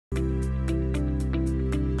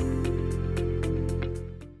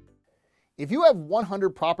If you have 100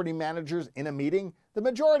 property managers in a meeting, the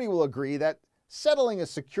majority will agree that settling a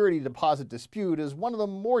security deposit dispute is one of the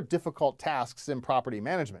more difficult tasks in property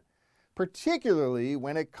management, particularly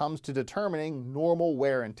when it comes to determining normal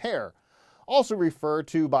wear and tear, also referred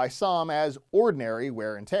to by some as ordinary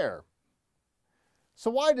wear and tear. So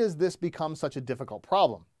why does this become such a difficult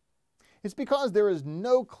problem? It's because there is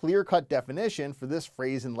no clear-cut definition for this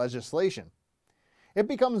phrase in legislation. It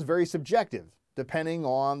becomes very subjective, depending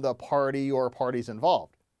on the party or parties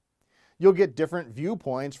involved. You'll get different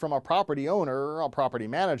viewpoints from a property owner, a property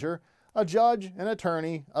manager, a judge, an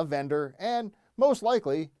attorney, a vendor, and most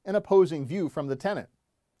likely an opposing view from the tenant.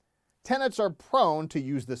 Tenants are prone to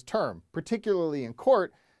use this term, particularly in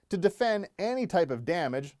court, to defend any type of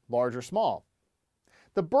damage, large or small.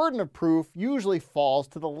 The burden of proof usually falls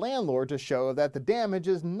to the landlord to show that the damage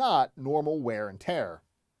is not normal wear and tear.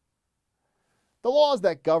 The laws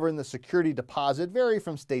that govern the security deposit vary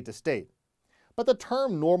from state to state, but the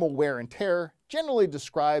term normal wear and tear generally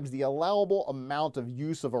describes the allowable amount of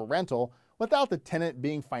use of a rental without the tenant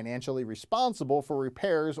being financially responsible for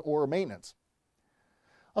repairs or maintenance.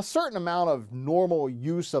 A certain amount of normal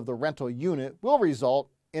use of the rental unit will result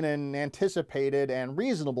in an anticipated and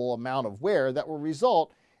reasonable amount of wear that will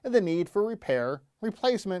result in the need for repair,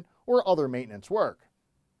 replacement, or other maintenance work.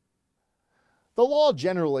 The law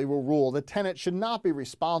generally will rule the tenant should not be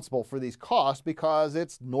responsible for these costs because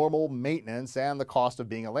it's normal maintenance and the cost of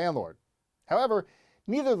being a landlord. However,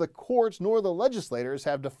 neither the courts nor the legislators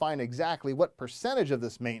have defined exactly what percentage of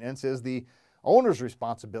this maintenance is the owner's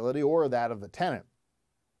responsibility or that of the tenant.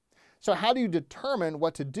 So how do you determine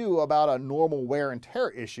what to do about a normal wear and tear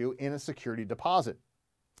issue in a security deposit?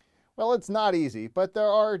 Well, it's not easy, but there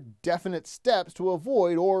are definite steps to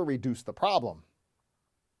avoid or reduce the problem.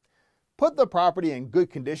 Put the property in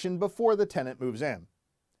good condition before the tenant moves in.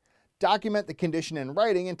 Document the condition in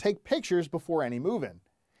writing and take pictures before any move-in,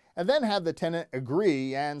 and then have the tenant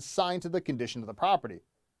agree and sign to the condition of the property.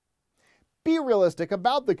 Be realistic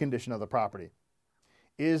about the condition of the property.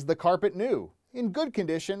 Is the carpet new, in good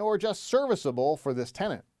condition, or just serviceable for this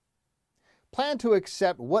tenant? Plan to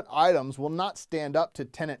accept what items will not stand up to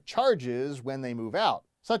tenant charges when they move out,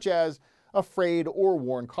 such as a frayed or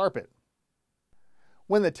worn carpet.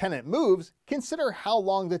 When the tenant moves, consider how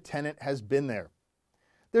long the tenant has been there.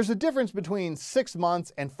 There's a difference between 6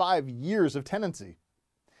 months and 5 years of tenancy.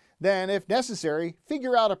 Then, if necessary,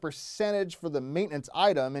 figure out a percentage for the maintenance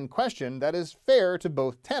item in question that is fair to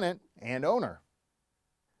both tenant and owner.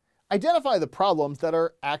 Identify the problems that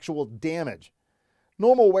are actual damage.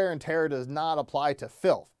 Normal wear and tear does not apply to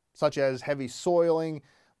filth, such as heavy soiling,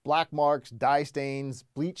 black marks, dye stains,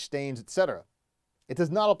 bleach stains, etc. It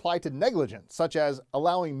does not apply to negligence, such as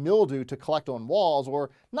allowing mildew to collect on walls or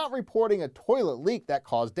not reporting a toilet leak that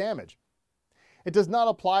caused damage. It does not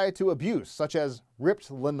apply to abuse, such as ripped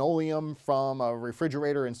linoleum from a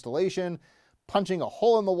refrigerator installation, punching a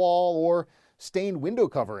hole in the wall, or stained window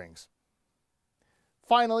coverings.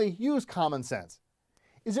 Finally, use common sense.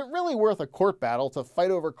 Is it really worth a court battle to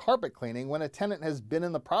fight over carpet cleaning when a tenant has been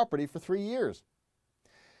in the property for 3 years?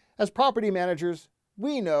 As property managers,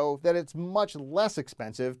 we know that it's much less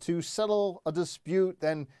expensive to settle a dispute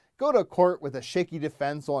than go to court with a shaky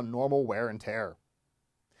defense on normal wear and tear.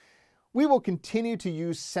 We will continue to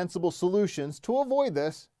use sensible solutions to avoid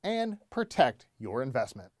this and protect your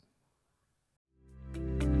investment.